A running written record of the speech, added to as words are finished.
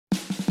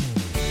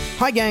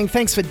Hi gang,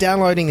 thanks for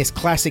downloading this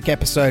classic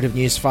episode of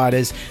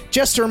Newsfighters.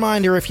 Just a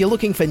reminder, if you're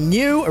looking for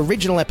new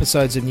original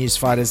episodes of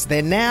Newsfighters,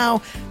 they're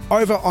now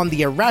over on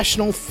the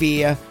Irrational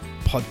Fear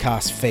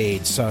podcast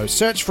feed. So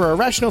search for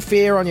Irrational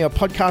Fear on your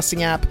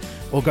podcasting app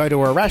or go to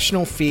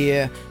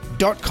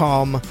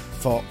irrationalfear.com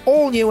for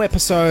all new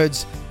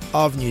episodes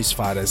of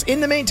Newsfighters.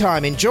 In the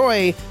meantime,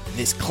 enjoy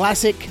this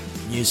classic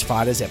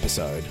Newsfighters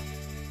episode.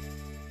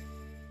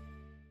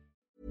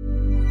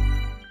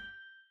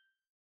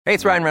 Hey,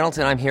 it's Ryan Reynolds,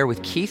 and I'm here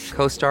with Keith,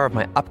 co-star of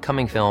my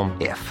upcoming film,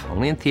 If,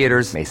 only in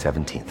theaters May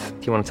 17th.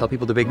 Do you want to tell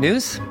people the big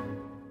news?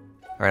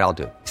 All right, I'll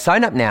do it.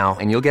 Sign up now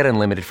and you'll get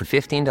unlimited for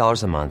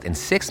 $15 a month and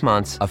 6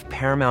 months of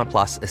Paramount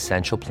Plus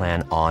Essential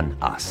Plan on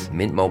us.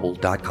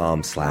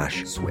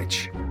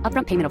 MintMobile.com/switch.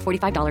 Upfront payment of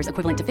 $45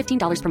 equivalent to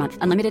 $15 per month.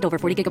 Unlimited over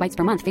 40 gigabytes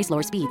per month. Face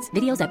lower speeds.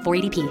 Videos at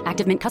 480p.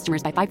 Active Mint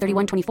customers by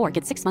 531.24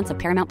 get 6 months of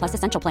Paramount Plus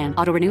Essential Plan.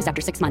 Auto renews after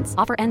 6 months.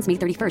 Offer ends May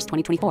 31st,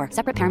 2024.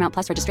 Separate Paramount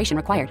Plus registration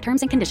required.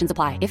 Terms and conditions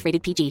apply if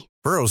rated PG.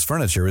 Burrow's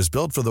furniture is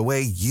built for the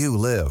way you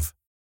live.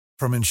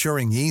 From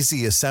ensuring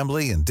easy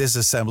assembly and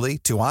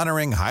disassembly to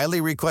honoring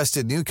highly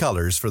requested new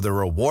colors for their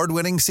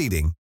award-winning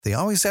seating, they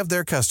always have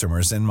their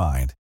customers in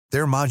mind.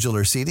 Their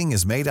modular seating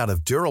is made out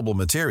of durable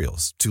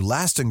materials to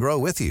last and grow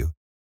with you.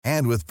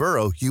 And with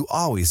Burrow, you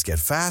always get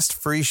fast,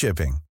 free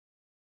shipping.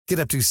 Get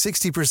up to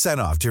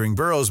 60% off during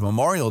Burrow's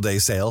Memorial Day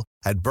sale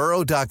at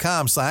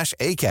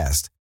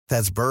burrow.com/ACAST.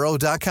 That's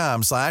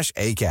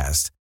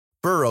burrow.com/ACAST.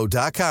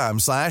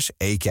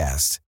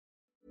 burrow.com/ACAST.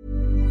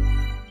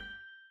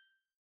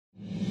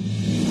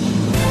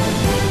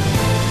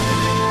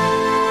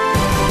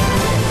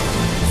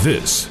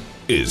 This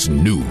is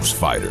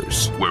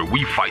Newsfighters, where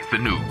we fight the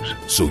news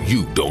so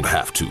you don't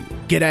have to.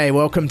 G'day,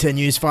 welcome to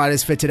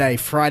Newsfighters for today,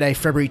 Friday,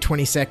 February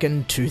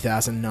 22nd,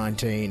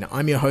 2019.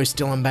 I'm your host,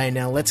 Dylan Bain.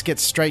 Now let's get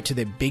straight to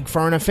the big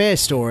foreign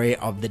affairs story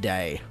of the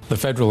day. The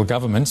federal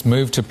government's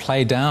moved to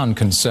play down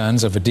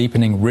concerns of a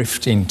deepening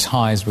rift in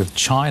ties with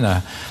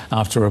China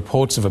after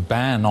reports of a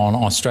ban on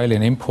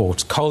Australian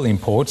coal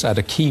imports at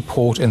a key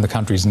port in the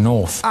country's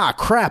north. Ah,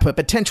 crap, a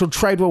potential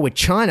trade war with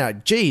China.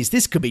 Geez,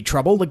 this could be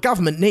trouble. The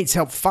government needs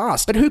help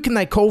fast. But who can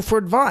they call for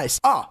advice?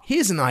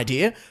 Here's an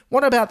idea.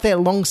 What about their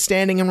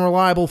long-standing and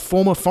reliable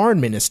former foreign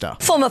minister?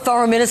 Former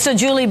Foreign Minister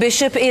Julie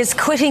Bishop is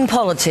quitting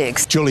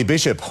politics. Julie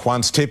Bishop,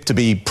 once tipped to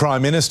be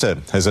Prime Minister,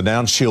 has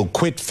announced she'll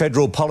quit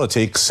federal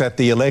politics at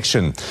the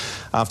election.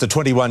 After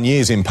 21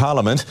 years in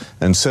Parliament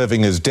and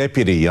serving as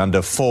deputy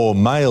under 4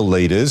 male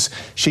leaders,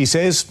 she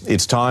says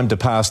it's time to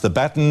pass the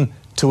baton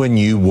to a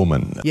new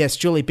woman. Yes,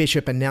 Julie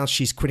Bishop announced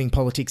she's quitting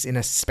politics in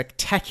a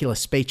spectacular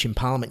speech in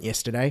Parliament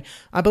yesterday.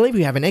 I believe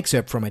we have an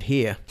excerpt from it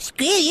here.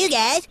 Screw you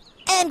guys,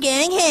 I'm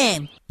going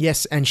home.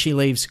 Yes, and she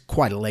leaves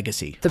quite a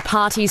legacy. The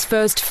party's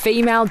first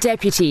female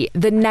deputy,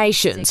 the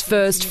nation's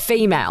first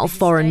female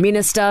foreign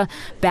minister,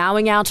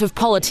 bowing out of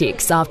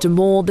politics after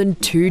more than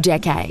 2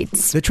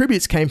 decades. The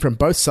tributes came from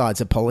both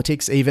sides of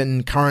politics.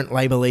 Even current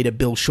Labor leader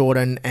Bill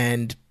Shorten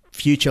and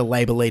future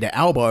Labor leader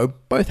Albo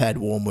both had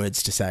warm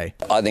words to say.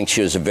 I think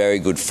she was a very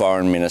good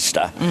foreign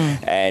minister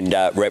and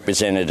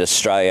represented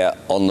Australia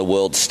on the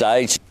world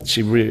stage.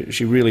 She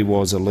really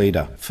was a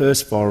leader.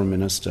 First foreign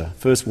minister,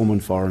 first woman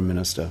foreign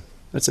minister.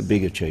 That's a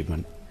big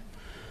achievement.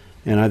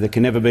 You know, there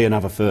can never be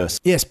another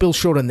first. Yes, Bill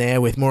Shorten there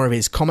with more of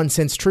his common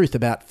sense truth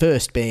about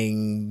first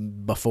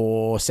being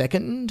before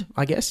second,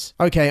 I guess.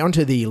 Okay,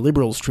 onto the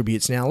Liberals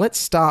tributes now. Let's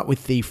start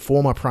with the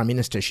former Prime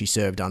Minister she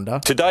served under.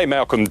 Today,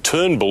 Malcolm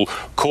Turnbull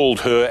called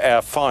her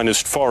our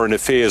finest foreign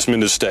affairs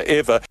minister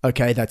ever.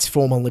 Okay, that's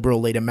former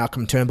Liberal leader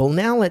Malcolm Turnbull.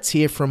 Now let's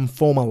hear from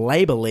former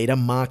Labor leader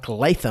Mark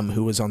Latham,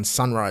 who was on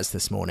Sunrise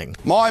this morning.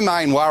 My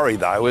main worry,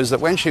 though, is that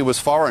when she was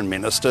foreign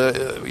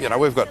minister,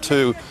 we've got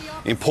 2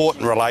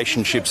 important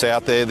relationships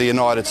out there, the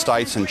United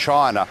States and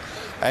China,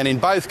 and in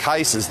both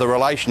cases the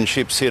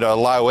relationships hit a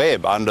low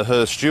ebb under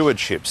her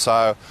stewardship.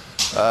 So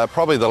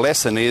probably the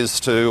lesson is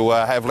to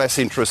have less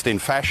interest in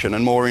fashion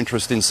and more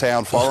interest in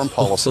sound foreign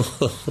policy.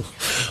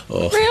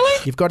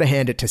 Really? You've got to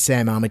hand it to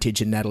Sam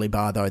Armitage and Natalie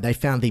Barr, though. They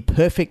found the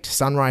perfect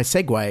Sunrise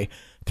segue,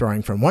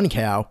 throwing from one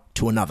cow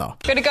to another.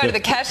 Going to go to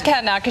the cash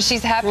cow now because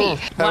she's happy.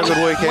 Have a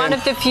good weekend. One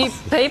of the few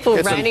people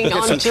raining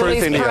on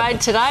Julie's parade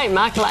today,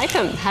 Mark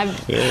Latham.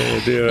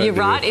 You're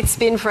right, it's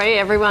spin-free.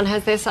 Everyone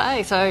has their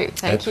say, so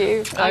thank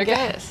you, I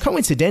guess.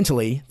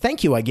 Coincidentally,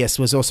 thank you, I guess,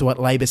 was also what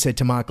Labor said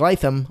to Mark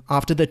Latham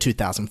after the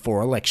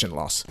 2004 election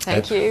loss.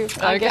 Thank you,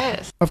 I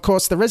guess. Of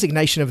course, the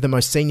resignation of the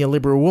most senior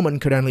Liberal woman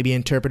could only be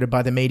interpreted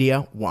by the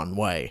media one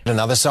way.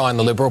 Another sign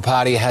the Liberal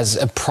Party has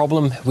a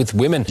problem with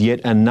women.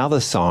 Yet another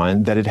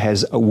sign that it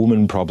has a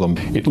woman problem.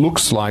 It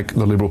looks like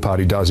the Liberal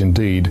Party does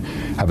indeed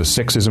have a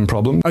sexism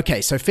problem.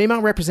 Okay, so female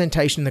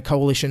representation in the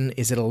coalition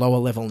is at a lower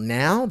level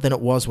now than it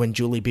was when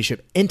Julie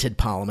Bishop entered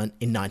Parliament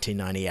in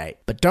 1998.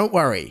 But don't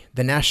worry,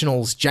 the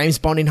Nationals' James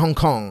Bond in Hong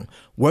Kong,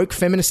 woke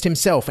feminist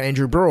himself,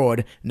 Andrew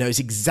Broad, knows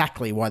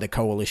exactly why the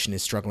coalition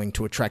is struggling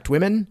to attract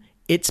women.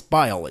 It's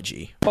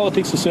biology.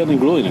 Politics is certainly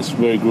grueling. It's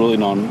very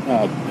grueling on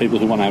people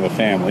who want to have a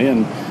family,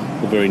 and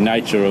the very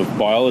nature of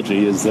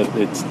biology is that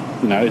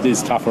it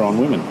is tougher on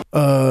women.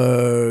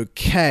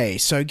 Okay,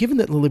 so given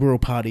that the Liberal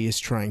Party is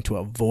trying to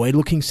avoid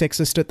looking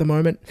sexist at the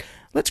moment,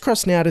 let's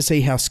cross now to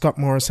see how Scott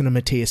Morrison and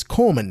Matthias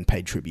Cormann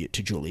paid tribute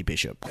to Julie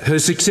Bishop. Her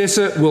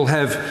successor will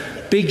have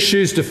big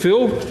shoes to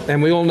fill,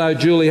 and we all know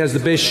Julie has the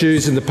best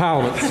shoes in the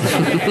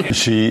parliament.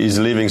 She is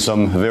leaving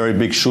some very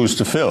big shoes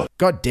to fill.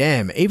 God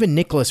damn, even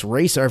Nicholas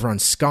Rees over on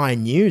Sky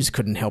News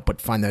couldn't help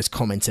but find those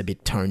comments a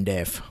bit tone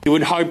deaf. You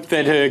would hope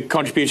that her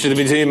contribution to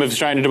the Museum of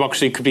Australian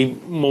Democracy could be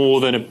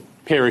more than a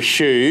pair of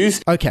shoes.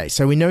 Okay,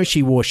 so we know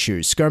she wore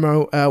shoes.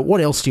 ScoMo,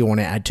 what else do you want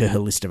to add to her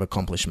list of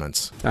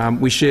accomplishments?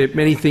 We share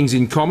many things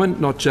in common,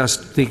 not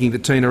just thinking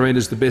that Tina Arena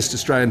is the best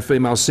Australian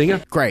female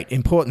singer. Great,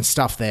 important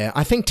stuff there.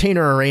 I think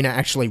Tina Arena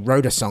actually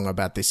wrote a song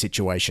about this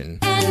situation.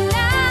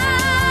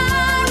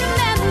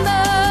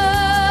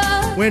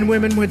 When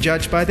women were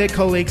judged by their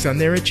colleagues on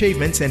their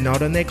achievements and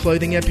not on their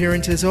clothing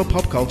appearances or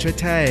pop culture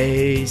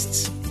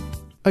tastes.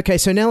 Okay,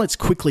 so now let's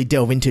quickly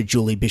delve into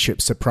Julie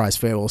Bishop's surprise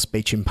farewell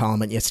speech in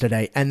Parliament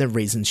yesterday and the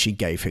reasons she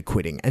gave for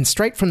quitting. And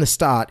straight from the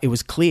start, it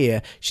was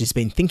clear she's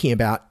been thinking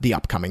about the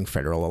upcoming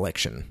federal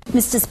election.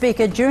 Mr.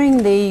 Speaker,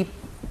 during the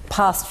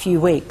past few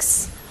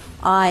weeks,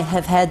 I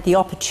have had the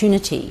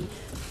opportunity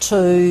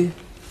to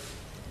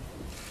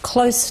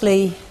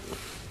closely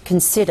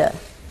consider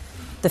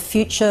the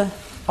future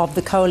of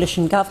the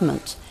coalition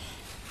government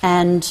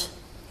and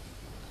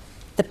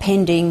the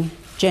pending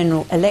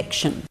general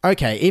election.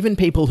 Okay, even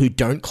people who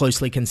don't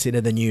closely consider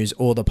the news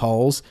or the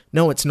polls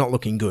know it's not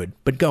looking good,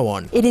 but go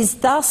on. It is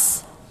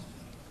thus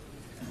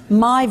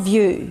my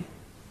view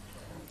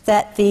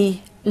that the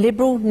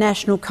Liberal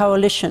National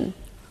Coalition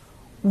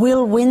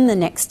will win the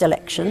next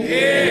election.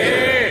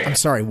 Yeah. I'm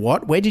sorry,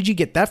 what? Where did you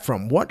get that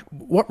from? What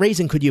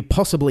reason could you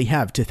possibly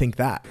have to think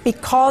that?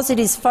 Because it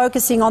is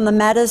focusing on the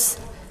matters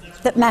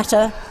that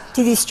matter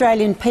to the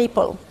Australian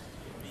people.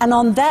 And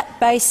on that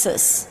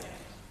basis,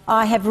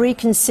 I have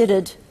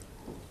reconsidered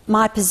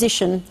my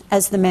position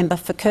as the member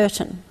for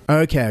Curtin.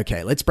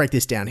 Okay, let's break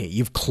this down here.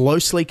 You've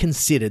closely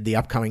considered the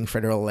upcoming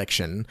federal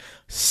election,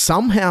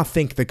 somehow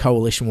think the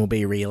coalition will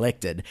be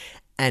re-elected,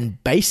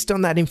 and based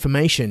on that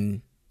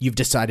information, you've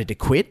decided to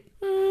quit?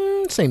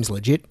 Seems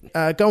legit.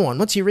 Go on,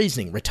 what's your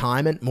reasoning?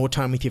 Retirement, more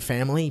time with your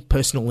family,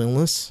 personal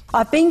illness?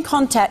 I've been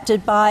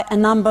contacted by a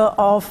number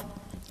of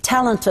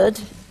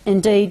talented,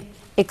 indeed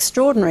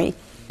extraordinary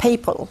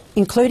people,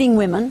 including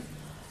women,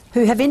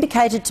 who have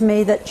indicated to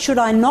me that should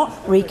I not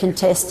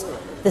recontest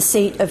the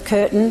seat of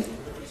Curtin,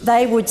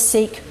 they would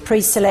seek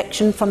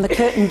pre-selection from the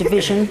Curtin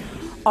division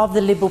of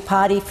the Liberal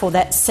Party for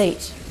that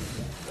seat.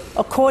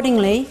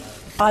 Accordingly,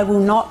 I will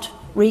not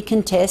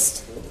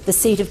recontest the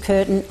seat of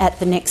Curtin at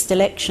the next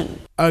election.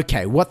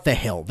 Okay, what the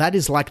hell? That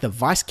is like the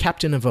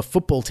vice-captain of a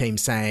football team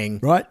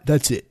saying, "Right,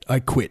 that's it, I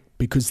quit,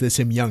 because there's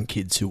some young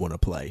kids who want to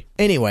play."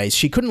 Anyways,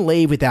 she couldn't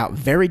leave without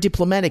very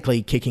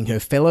diplomatically kicking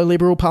her fellow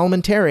Liberal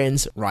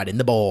parliamentarians right in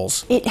the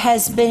balls. It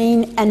has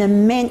been an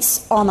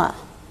immense honour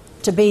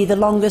to be the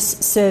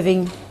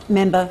longest-serving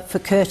member for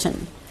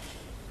Curtin,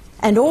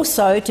 and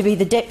also to be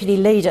the deputy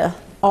leader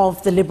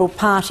of the Liberal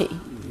Party,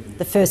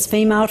 the first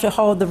female to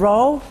hold the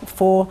role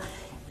for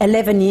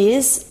 11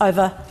 years,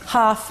 over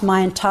half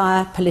my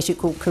entire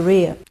political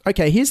career.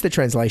 Okay, here's the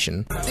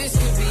translation.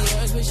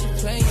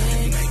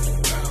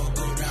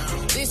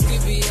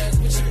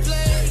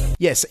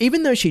 Yes,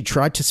 even though she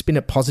tried to spin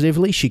it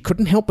positively, she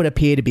couldn't help but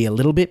appear to be a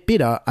little bit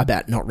bitter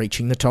about not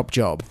reaching the top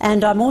job.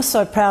 And I'm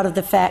also proud of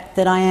the fact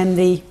that I am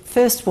the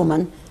first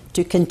woman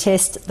to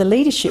contest the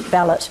leadership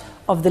ballot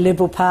of the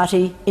Liberal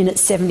Party in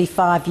its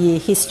 75-year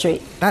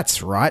history.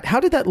 That's right.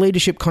 How did that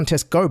leadership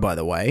contest go, by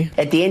the way?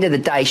 At the end of the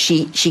day,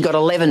 she got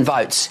 11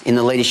 votes in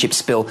the leadership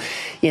spill.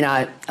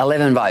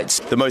 11 votes.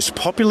 The most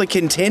popular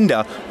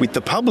contender with the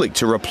public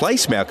to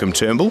replace Malcolm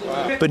Turnbull,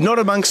 but not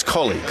amongst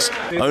colleagues,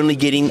 only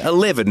getting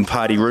 11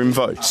 party room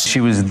votes. She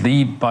was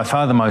by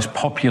far the most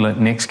popular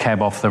next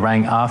cab off the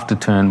rank after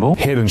Turnbull.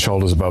 Head and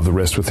shoulders above the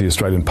rest with the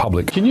Australian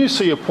public. Can you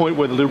see a point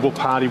where the Liberal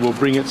Party will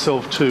bring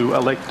itself to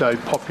elect a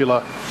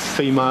popular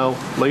female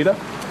leader?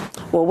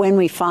 Well, when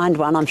we find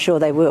one, I'm sure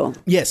they will.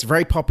 Yes,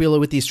 very popular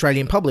with the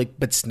Australian public,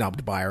 but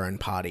snubbed by her own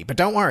party. But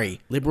don't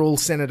worry, Liberal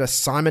Senator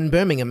Simon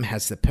Birmingham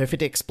has the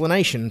perfect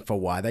explanation for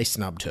why they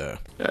snubbed her.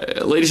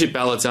 Leadership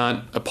ballots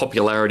aren't a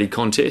popularity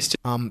contest.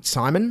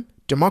 Simon,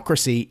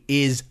 democracy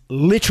is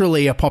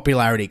literally a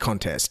popularity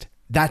contest.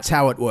 That's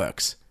how it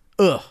works.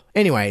 Ugh.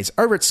 Anyways,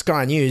 over at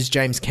Sky News,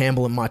 James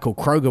Campbell and Michael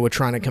Kroger were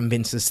trying to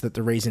convince us that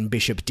the reason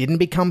Bishop didn't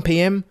become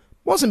PM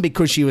wasn't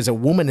because she was a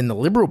woman in the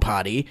Liberal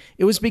Party,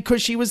 it was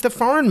because she was the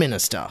Foreign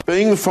Minister.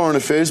 Being the Foreign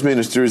Affairs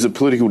Minister is a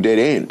political dead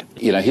end.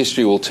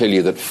 History will tell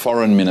you that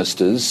foreign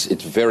ministers,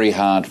 it's very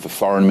hard for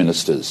foreign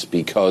ministers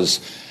because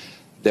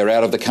they're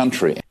out of the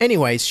country.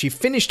 Anyways, she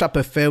finished up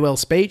her farewell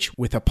speech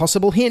with a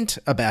possible hint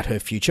about her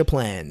future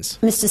plans.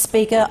 Mr.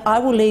 Speaker, I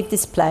will leave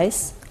this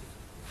place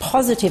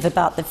positive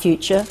about the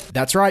future.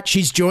 That's right,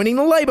 she's joining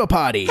the Labor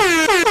Party.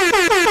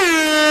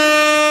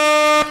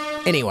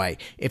 Anyway,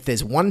 if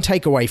there's one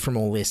takeaway from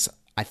all this,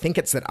 I think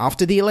it's that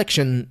after the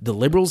election, the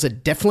Liberals are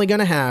definitely going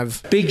to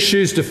have big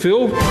shoes to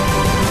fill.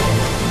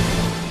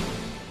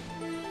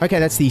 Okay,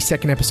 that's the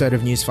second episode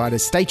of Newsfighters.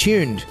 Stay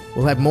tuned.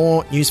 We'll have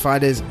more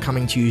Newsfighters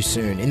coming to you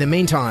soon. In the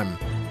meantime,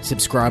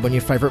 subscribe on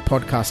your favourite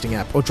podcasting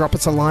app or drop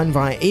us a line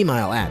via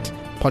email at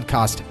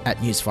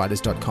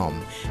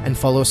podcast@newsfighters.com and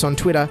follow us on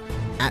Twitter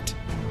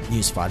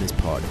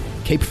 @NewsFightersPod.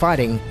 Keep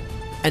fighting,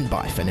 and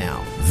bye for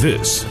now.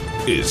 This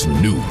is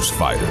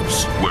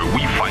Newsfighters, where we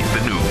fight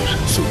the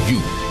news so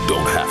you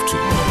don't have to.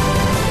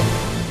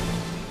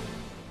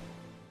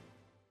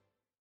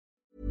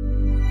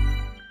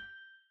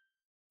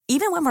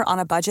 Even when we're on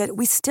a budget,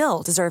 we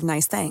still deserve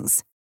nice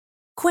things.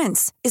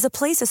 Quince is a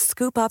place to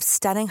scoop up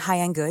stunning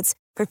high-end goods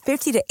for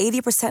 50 to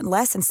 80%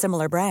 less than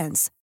similar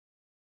brands.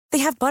 They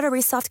have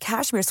buttery soft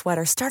cashmere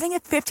sweaters starting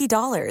at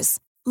 $50,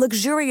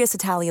 luxurious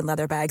Italian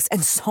leather bags,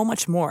 and so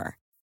much more.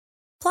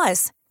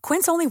 Plus,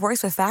 Quince only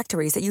works with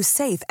factories that use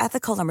safe,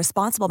 ethical, and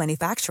responsible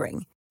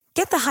manufacturing.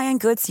 Get the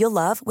high-end goods you'll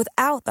love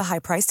without the high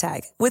price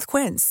tag with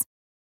Quince.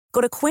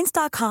 Go to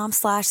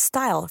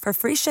quince.com/style for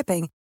free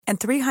shipping and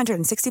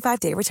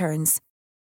 365-day returns.